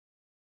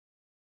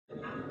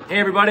Hey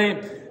everybody,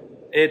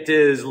 it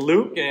is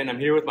Luke and I'm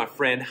here with my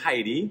friend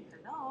Heidi.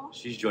 Hello.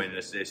 She's joining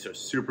us today, so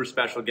super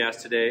special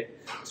guest today.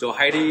 So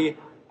Heidi,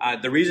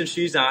 the reason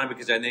she's on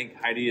because I think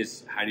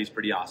Heidi's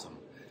pretty awesome.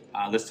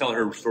 Let's tell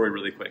her story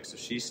really quick. So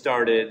she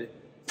started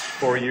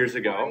 4 years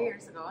ago. 4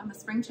 years ago in the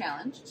Spring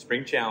Challenge.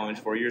 Spring Challenge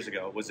 4 years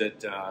ago. Was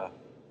it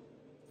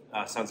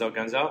Suns Out,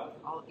 Guns Out?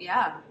 Oh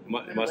yeah.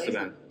 It must have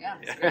been. Yeah,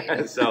 it's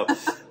great. So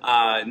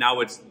now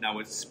it's Spring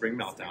Meltdown. Spring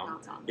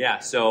Meltdown. Yeah.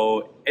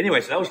 So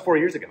anyway, so that was 4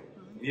 years ago.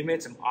 You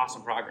made some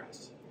awesome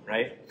progress,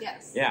 right?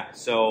 Yes. Yeah.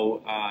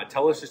 So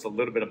tell us just a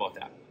little bit about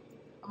that.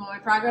 My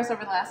progress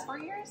over the last 4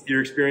 years? Your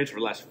experience for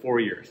the last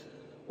 4 years.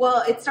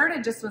 Well, it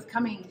started just with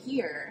coming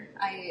here.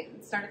 I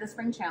started the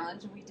Spring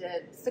Challenge and we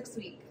did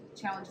 6-week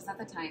challenges at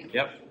the time.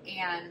 Yep.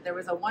 And there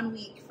was a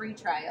 1-week free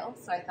trial.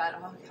 So I thought,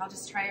 oh, I'll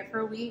just try it for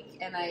a week.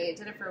 And I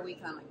did it for a week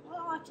and I'm like,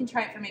 well, I can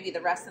try it for maybe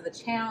the rest of the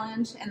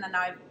challenge. And then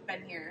now I've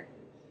been here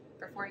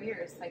for 4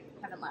 years. I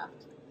haven't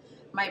left.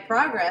 My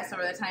progress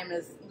over the time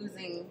is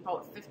losing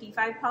about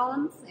 55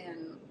 pounds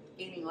and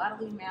gaining a lot of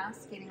lean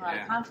mass, gaining a lot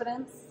of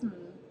confidence, and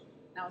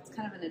now it's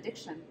kind of an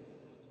addiction.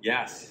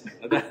 Yes,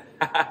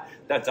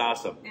 that's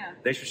awesome. Yeah.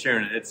 Thanks for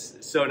sharing it.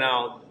 So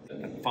now,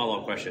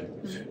 follow-up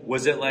question.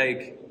 Was it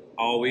like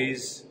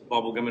always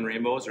bubblegum and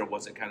rainbows, or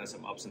was it kind of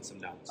some ups and some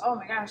downs? Oh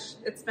my gosh,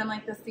 it's been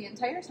like this the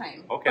entire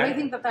time. Okay. But I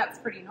think that that's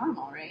pretty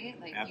normal, right?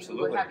 Like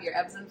Absolutely. You have your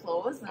ebbs and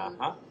flows, and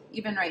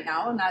even right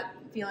now, I'm not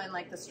feeling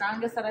like the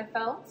strongest that I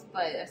felt,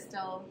 but I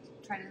still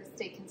try to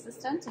stay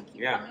consistent and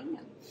keep coming.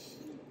 And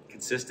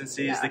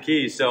consistency is the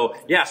key. So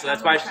so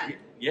that's why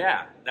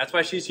that's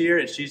why she's here,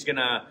 and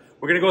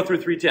we're gonna go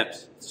through 3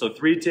 tips. So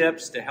 3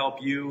 tips to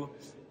help you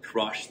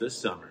crush this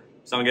summer.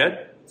 Sound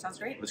good? Sounds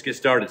great. Let's get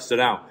started. So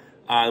now,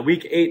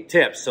 week 8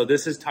 tips. So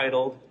this is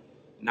titled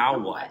Now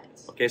What?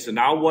 Okay, so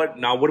now what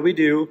do we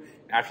do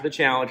after the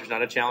challenge? There's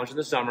not a challenge in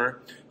the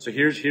summer. So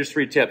here's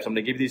 3 tips. I'm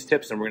gonna give you these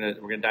tips and we're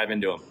gonna dive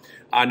into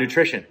them.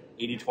 Nutrition,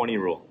 80-20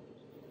 rule.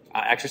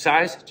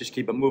 Exercise, just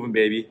keep it moving,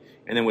 baby.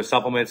 And then with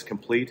supplements,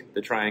 complete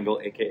the triangle,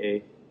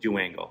 aka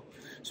duangle.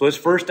 So let's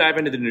first dive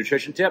into the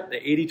nutrition tip, the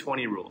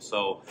 80-20 rule.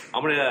 So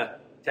I'm gonna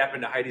tap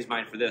into Heidi's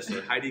mind for this.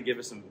 So Heidi, give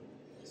us some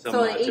so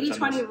the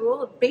 80-20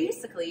 rule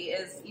basically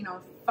is,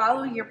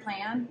 follow your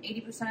plan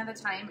 80% of the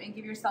time and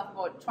give yourself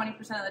about 20%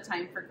 of the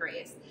time for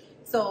grace.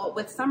 So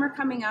with summer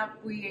coming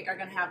up, we are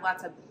going to have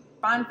lots of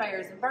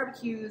bonfires and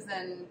barbecues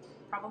and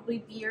probably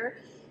beer.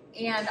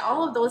 And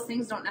all of those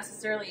things don't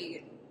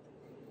necessarily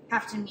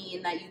have to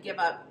mean that you give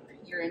up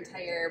your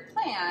entire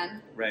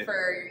plan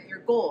for your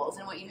goals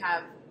and what you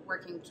have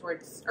working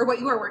towards, or what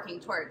you are working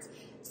towards.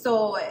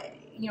 So,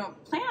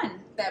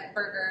 plan that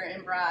burger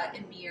and brat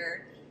and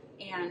beer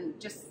and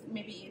just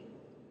maybe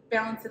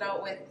balance it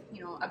out with,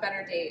 a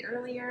better day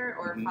earlier,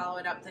 or follow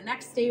it up the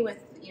next day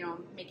with,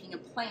 making a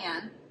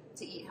plan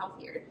to eat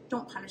healthier.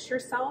 Don't punish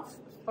yourself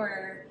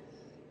for,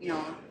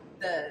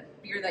 the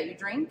beer that you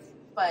drink,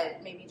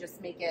 but maybe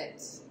just make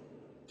it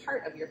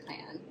part of your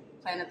plan.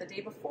 Plan it the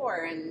day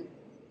before and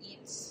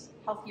eat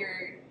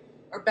healthier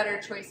or better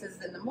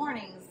choices in the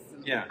mornings.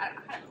 Yeah. I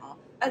don't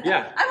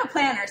know. I'm a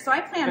planner, so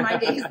I plan my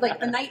days like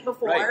the night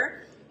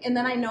before. And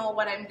then I know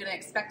what I'm going to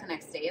expect the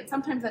next day. And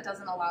sometimes that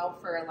doesn't allow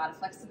for a lot of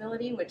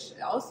flexibility, which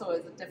also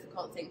is a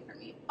difficult thing for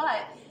me.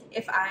 But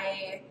if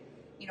I,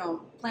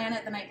 plan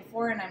it the night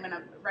before and I'm going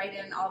to write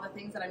in all the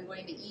things that I'm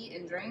going to eat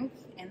and drink,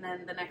 and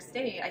then the next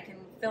day I can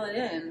fill it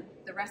in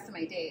the rest of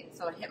my day.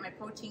 So I hit my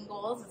protein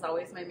goals is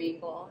always my main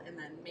goal, and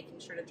then making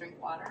sure to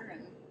drink water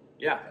and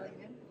really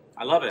good.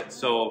 I love it.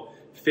 So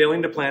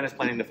failing to plan is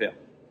planning to fail.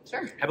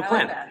 Sure. Have a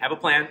plan. Have a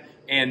plan,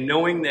 and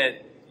knowing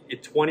that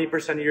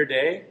 20% of your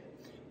day.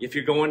 If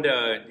you're going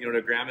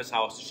to grandma's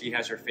house, she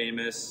has her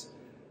famous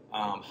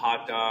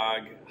hot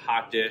dog,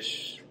 hot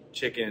dish,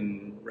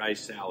 chicken, rice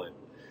salad,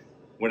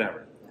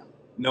 whatever. Yeah.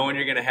 Knowing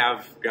you're going to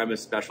have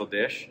grandma's special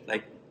dish,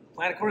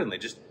 plan accordingly.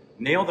 Just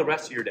nail the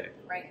rest of your day.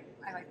 Right.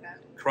 I like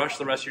that. Crush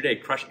the rest of your day.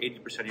 Crush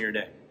 80% of your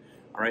day.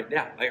 All right.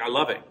 Yeah. I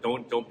love it.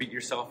 Don't beat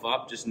yourself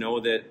up. Just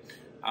know that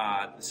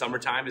the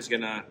summertime is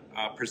going to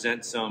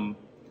present some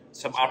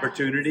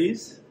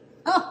opportunities.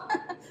 Oh,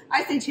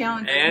 I say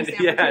challenges. And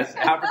yes,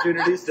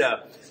 opportunities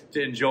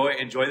to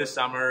enjoy the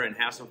summer and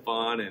have some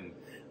fun.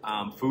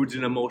 And food's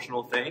an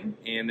emotional thing,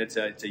 and it's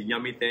a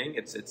yummy thing.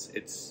 It's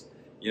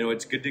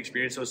good to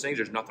experience those things.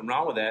 There's nothing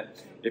wrong with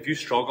that. If you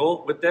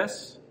struggle with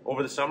this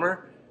over the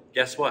summer,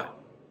 guess what?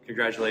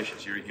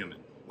 Congratulations, you're a human.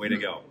 Way to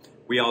go.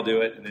 We all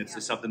do it, and it's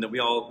just something that we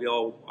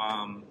all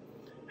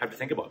have to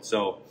think about.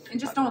 So, and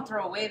just don't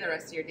throw away the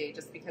rest of your day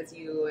just because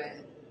you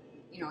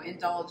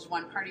indulge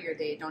one part of your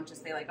day. Don't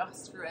just say oh,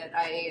 screw it.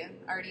 I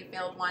already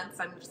failed once.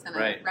 I'm just going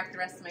to wreck the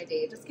rest of my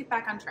day. Just get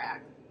back on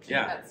track.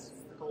 That's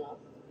the goal.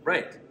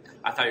 Right.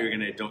 I thought you were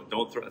going to,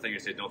 don't throw, I thought you were going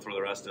to say, don't throw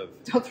the rest of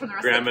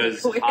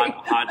grandma's of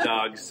hot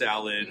dog,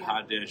 salad,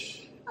 hot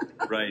dish,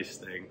 rice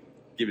thing.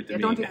 Give it to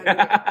me. Don't do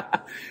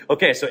that.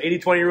 Okay. So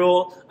 80-20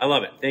 rule. I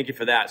love it. Thank you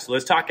for that. So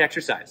let's talk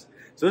exercise.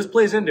 So this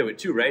plays into it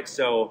too, right?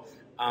 So,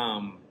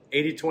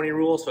 80-20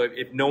 rule. So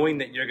if knowing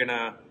that you're going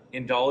to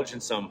indulge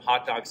in some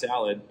hot dog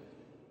salad,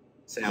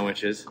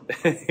 Sandwiches.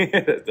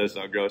 That does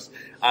sound gross.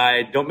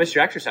 Don't miss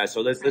your exercise.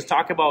 So let's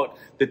talk about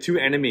the two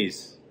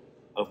enemies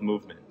of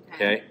movement.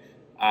 Okay,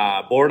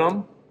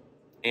 boredom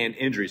and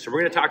injury. So we're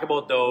going to talk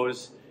about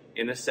those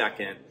in a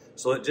second.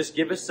 So just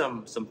give us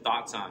some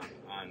thoughts on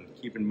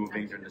keeping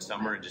moving during the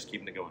summer and just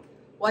keeping it going.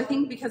 Well, I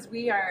think because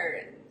we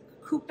are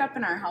cooped up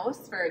in our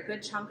house for a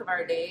good chunk of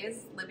our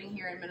days living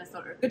here in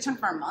Minnesota, a good chunk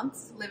of our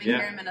months living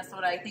here in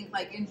Minnesota, I think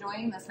like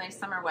enjoying this nice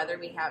summer weather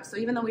we have. So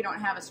even though we don't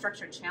have a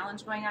structured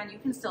challenge going on, you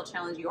can still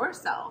challenge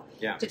yourself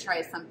to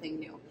try something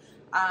new.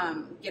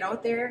 Get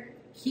out there,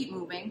 keep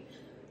moving.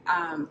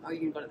 Or you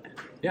can go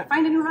to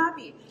find a new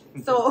hobby.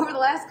 So over the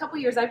last couple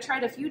of years, I've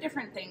tried a few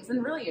different things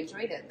and really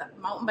enjoyed it.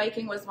 Mountain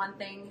biking was one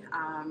thing.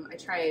 I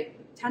tried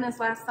tennis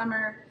last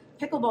summer,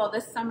 pickleball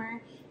this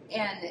summer.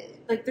 And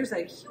like, there's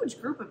a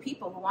huge group of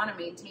people who want to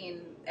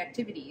maintain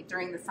activity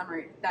during the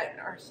summer that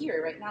are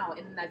here right now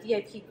in the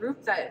VIP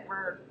group that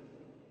we're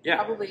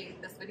probably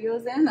this video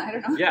is in. I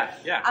don't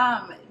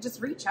know.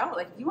 Just reach out.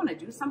 Like, if you want to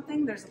do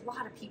something, there's a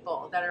lot of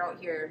people that are out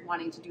here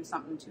wanting to do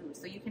something too.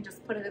 So you can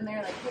just put it in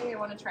there, like, hey, I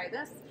want to try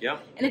this.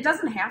 And it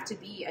doesn't have to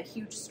be a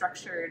huge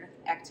structured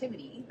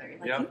activity either.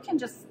 Like, you can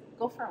just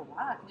go for a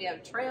walk. We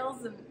have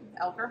trails in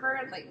Elk River,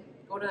 and like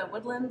go to the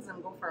woodlands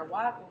and go for a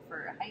walk, go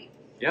for a hike.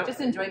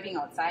 Just enjoy being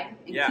outside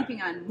and keeping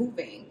on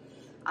moving.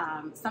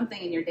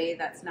 Something in your day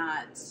that's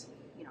not,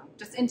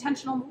 just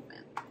intentional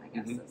movement, I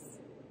guess is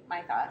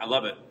my thought. I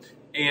love it.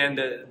 And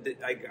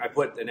I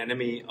put an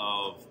enemy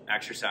of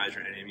exercise or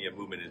an enemy of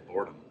movement is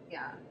boredom.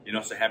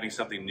 So having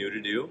something new to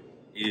do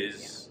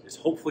is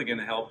hopefully going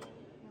to help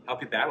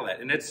you battle that.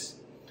 And it's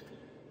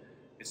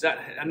not,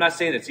 I'm not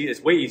saying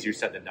it's way easier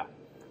said than done.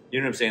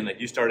 You know what I'm saying?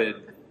 Like, you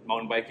started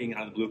mountain biking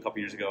out of the blue a couple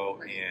years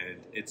ago, and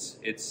it's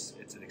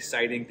an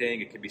exciting thing.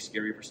 It can be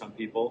scary for some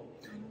people,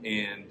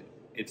 and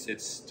it's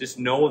just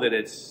know that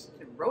it's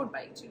road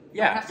bike too.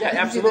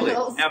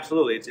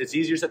 Absolutely. It's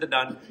easier said than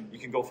done. You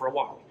can go for a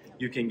walk.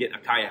 You can get a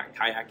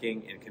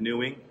kayaking and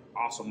canoeing.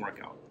 Awesome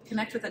workout.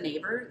 Connect with a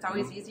neighbor. It's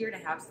always easier to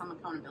have some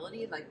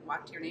accountability. Like,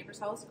 walk to your neighbor's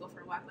house, go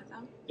for a walk with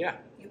them.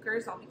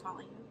 Ukers, I'll be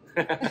calling you.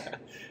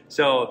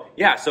 So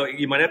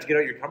you might have to get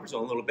out of your comfort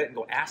zone a little bit and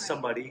go ask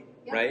somebody,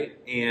 right?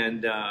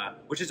 And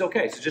which is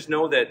okay. So just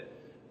know that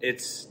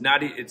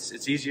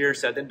it's easier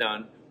said than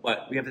done.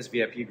 But we have this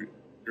VIP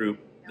group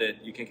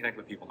that you can connect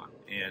with people on,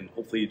 and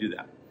hopefully you do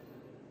that.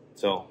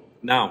 So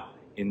now,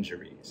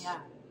 injuries.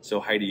 So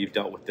Heidi, you've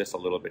dealt with this a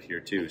little bit here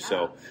too.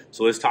 So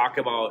let's talk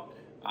about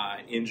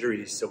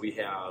injuries. So we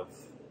have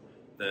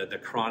the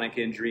chronic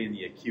injury and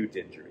the acute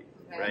injury,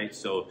 right?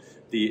 So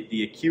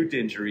the acute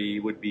injury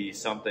would be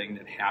something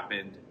that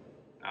happened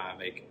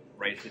like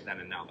right then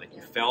and now. Like,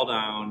 you fell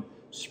down,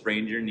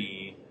 sprained your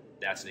knee.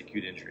 That's an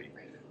acute injury.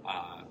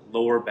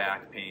 Lower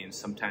back pain,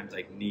 sometimes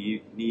like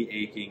knee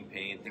aching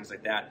pain, things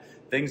like that.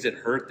 Things that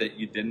hurt that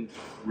you didn't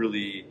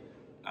really.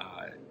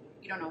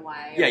 You don't know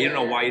why. You don't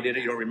know why you did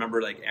it. You don't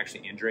remember like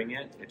actually injuring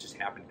it. It just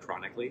happened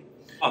chronically.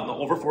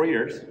 Over 4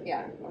 years.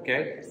 Okay. 4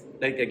 years.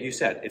 Like you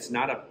said, it's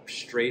not a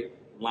straight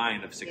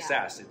line of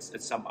success.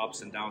 It's some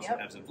ups and downs, some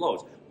ebbs and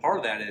flows. Part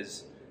of that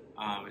is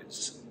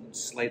it's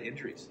slight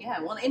injuries.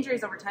 Well,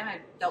 injuries over time.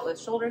 I've dealt with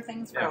shoulder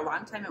things for a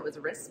long time. It was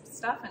wrist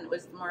stuff, and it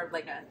was more of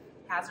like a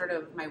hazard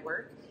of my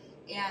work.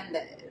 And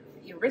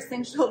wrist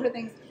things, shoulder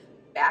things,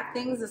 back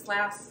things. This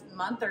last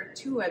month or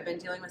two, I've been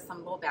dealing with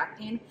some low back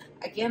pain.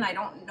 Again, I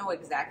don't know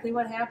exactly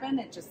what happened.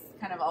 It just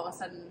kind of all of a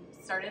sudden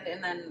started,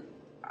 and then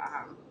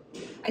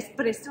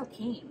but I still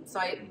came. So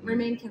I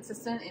remained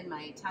consistent in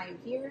my time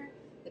here,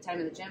 the time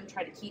in the gym,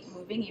 try to keep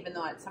moving, even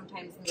though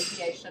sometimes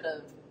maybe I should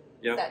have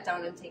sat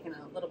down and taken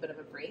a little bit of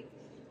a break.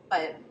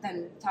 But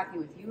then talking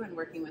with you and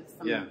working with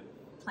some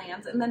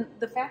plans, and then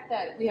the fact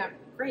that we have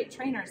great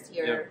trainers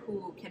here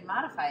who can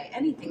modify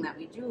anything that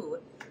we do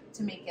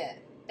to make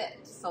it fit.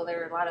 So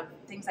there are a lot of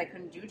things I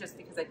couldn't do just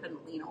because I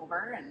couldn't lean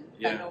over and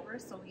bend over.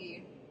 So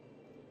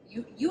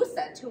you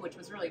said too, which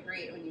was really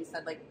great when you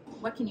said, like,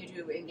 what can you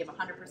do and give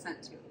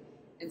 100% to?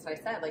 And so I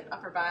said, like,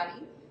 upper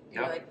body.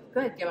 You're like,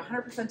 good, give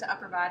 100% to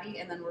upper body,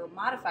 and then we'll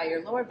modify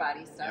your lower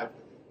body stuff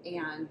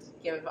and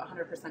give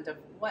 100% of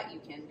what you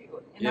can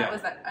do. And that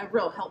was a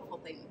real helpful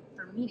thing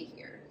for me to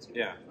hear too.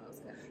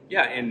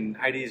 And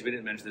Heidi's, we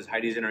didn't mention this,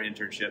 Heidi's in our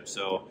internship,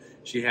 so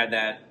she had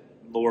that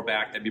lower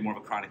back, that'd be more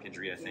of a chronic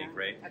injury, I think,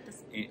 right?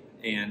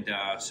 And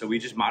so we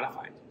just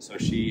modified. So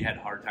she had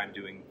a hard time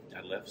doing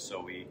deadlifts,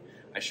 so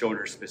I showed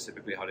her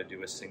specifically how to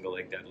do a single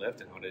leg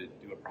deadlift and how to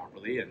do it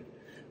properly, and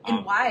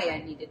why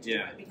I needed to do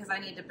it, because I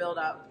need to build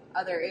up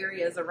other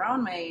areas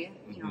around my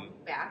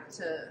back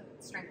to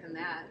strengthen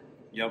that.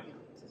 To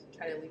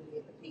try to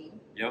alleviate the pain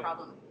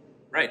problem.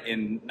 Right,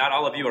 and not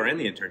all of you are in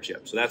the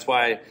internship, so that's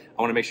why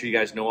I want to make sure you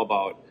guys know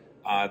about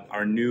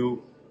our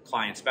new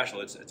client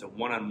special. It's a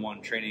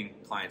one-on-one training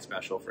client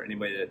special for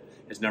anybody that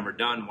has never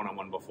done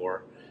one-on-one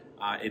before.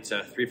 It's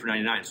a 3 for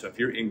 $99. So if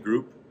you're in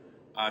group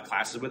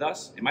classes with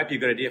us, it might be a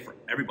good idea for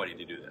everybody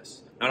to do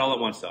this. Not all at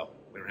once, though.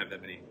 We don't have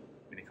that many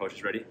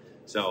coaches ready.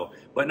 So,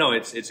 but no,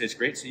 it's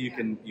great. So you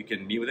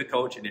can meet with a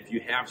coach, and if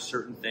you have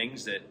certain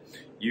things that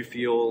you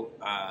feel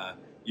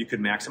you could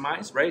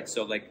maximize, right?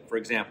 So like, for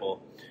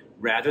example,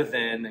 rather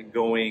than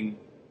going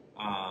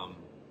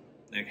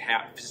like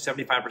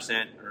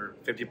 75% or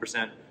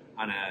 50%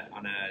 on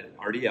a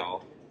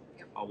RDL,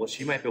 well,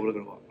 she might be able to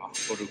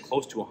go to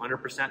close to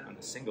 100% on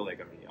a single leg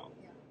RDL.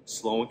 Yeah.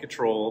 Slow and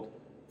controlled,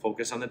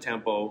 focus on the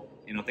tempo,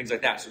 things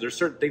like that. So there's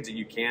certain things that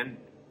you can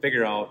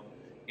figure out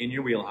in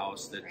your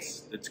wheelhouse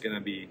that's going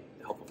to be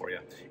helpful for you.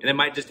 And it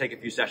might just take a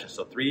few sessions.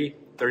 So 3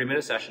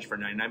 30-minute sessions for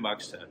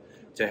 $99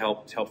 to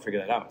help figure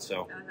that out.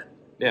 So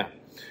yeah.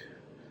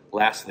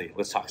 Lastly,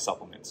 let's talk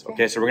supplements.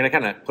 Okay, so we're going to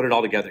kind of put it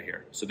all together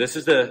here. So this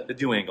is the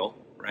do angle,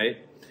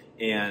 right?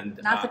 And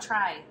not the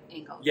try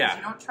angle. Yeah.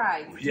 You don't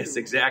try. Yes,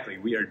 exactly.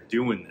 We are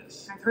doing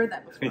this. I've heard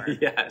that before.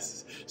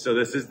 Yes. So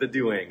this is the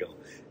do angle.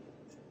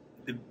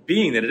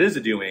 Being that it is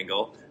a do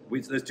angle,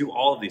 let's do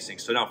all of these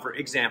things. So now, for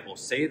example,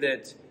 say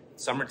that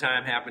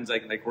summertime happens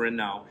like we're in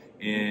now,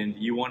 and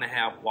you want to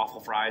have waffle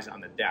fries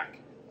on the deck,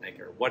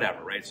 or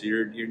whatever, right? So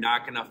you're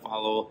not going to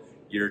follow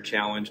your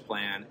challenge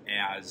plan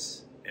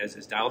as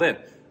is dialed in.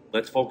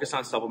 Let's focus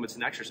on supplements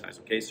and exercise,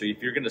 okay? So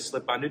if you're going to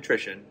slip on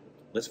nutrition,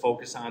 let's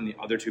focus on the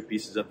other 2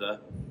 pieces of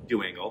the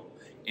do angle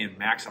and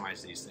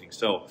maximize these things.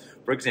 So,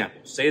 for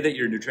example, say that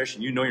your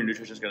nutrition, your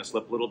nutrition is going to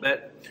slip a little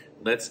bit.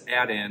 Let's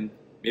add in,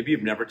 maybe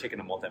you've never taken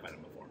a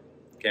multivitamin before,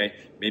 okay?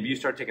 Maybe you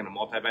start taking a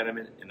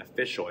multivitamin and a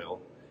fish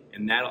oil,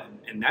 and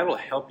that'll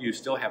help you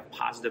still have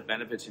positive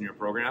benefits in your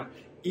program,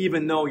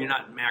 even though you're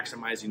not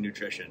maximizing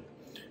nutrition,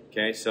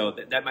 okay? So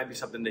that might be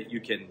something that you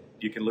can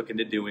look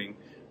into doing,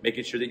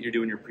 making sure that you're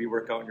doing your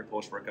pre-workout and your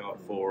post-workout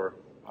for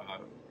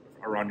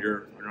around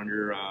your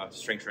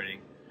strength training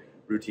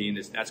routine.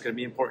 That's going to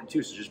be important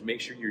too. So just make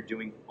sure you're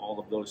doing all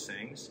of those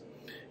things.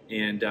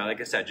 And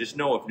like I said, just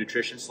know if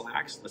nutrition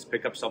slacks, let's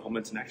pick up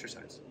supplements and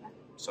exercise.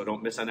 So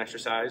don't miss on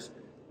exercise.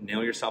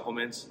 Nail your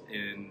supplements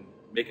and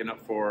making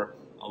up for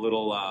a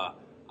little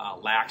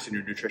lax in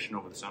your nutrition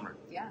over the summer.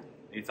 Yeah.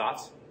 Any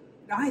thoughts?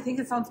 No, I think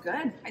it sounds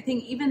good. I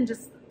think even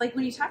just like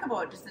when you talk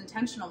about just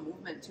intentional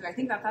movement too, I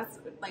think that's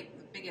like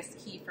the biggest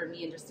key for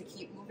me, and just to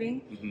keep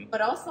moving. Mm-hmm.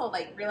 But also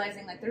like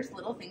realizing like there's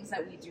little things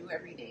that we do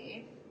every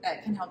day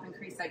that can help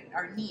increase like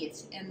our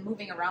needs and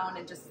moving around,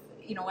 and just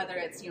whether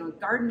it's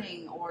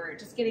gardening or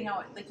just getting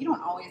out. Like you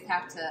don't always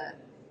have to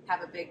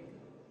have a big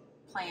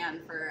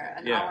plan for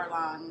an hour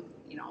long.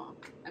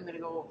 I'm going to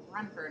go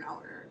run for an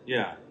hour.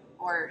 Yeah.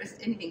 Or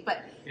just anything,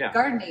 but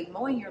gardening,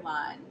 mowing your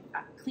lawn,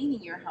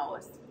 cleaning your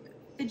house,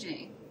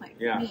 fidgeting, like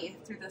me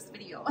through this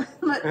video.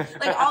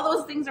 Like all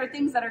those things are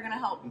things that are going to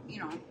help,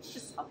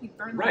 just help you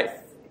burn those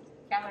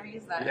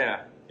calories.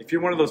 If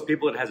you're one of those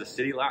people that has a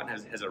city lot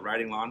and has a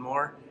riding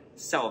lawnmower,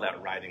 sell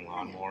that riding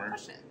lawnmower.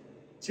 Push it.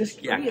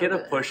 Just get a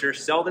pusher,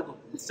 sell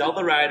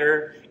the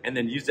rider, and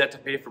then use that to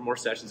pay for more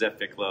sessions at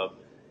Fit Club.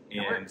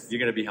 And you're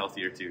going to be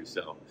healthier too.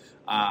 So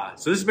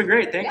this has been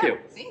great. Thank you.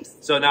 Thanks.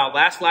 So now,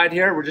 last slide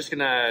here. We're just going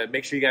to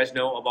make sure you guys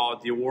know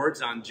about the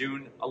awards on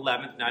June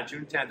 11th, not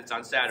June 10th. It's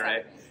on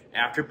Saturday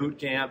after boot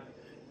camp.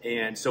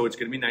 And so it's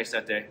going to be nice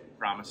that day.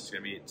 Promise. It's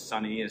going to be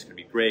sunny and it's going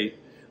to be great.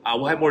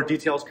 We'll have more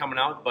details coming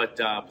out, but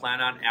plan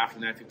on after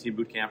the 915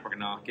 boot camp, we're going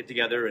to get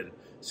together and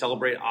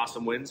celebrate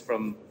awesome wins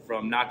from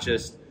not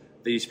just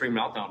the spring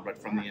meltdown, but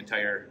from the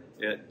entire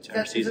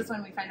season. Is this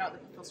when we find out the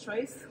People's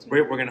Choice?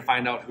 We're going to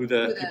find out who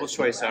the People's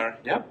Choice are.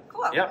 Yep.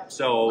 Cool. Yep.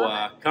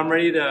 So come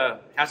ready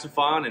to have some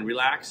fun and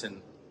relax,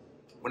 and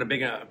want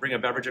to bring a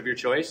beverage of your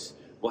choice.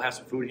 We'll have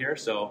some food here,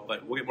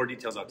 but we'll get more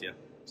details out to you.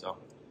 So,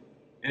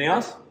 anything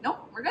else?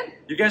 Nope, we're good.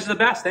 You guys are the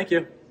best. Thank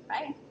you.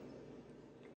 Bye.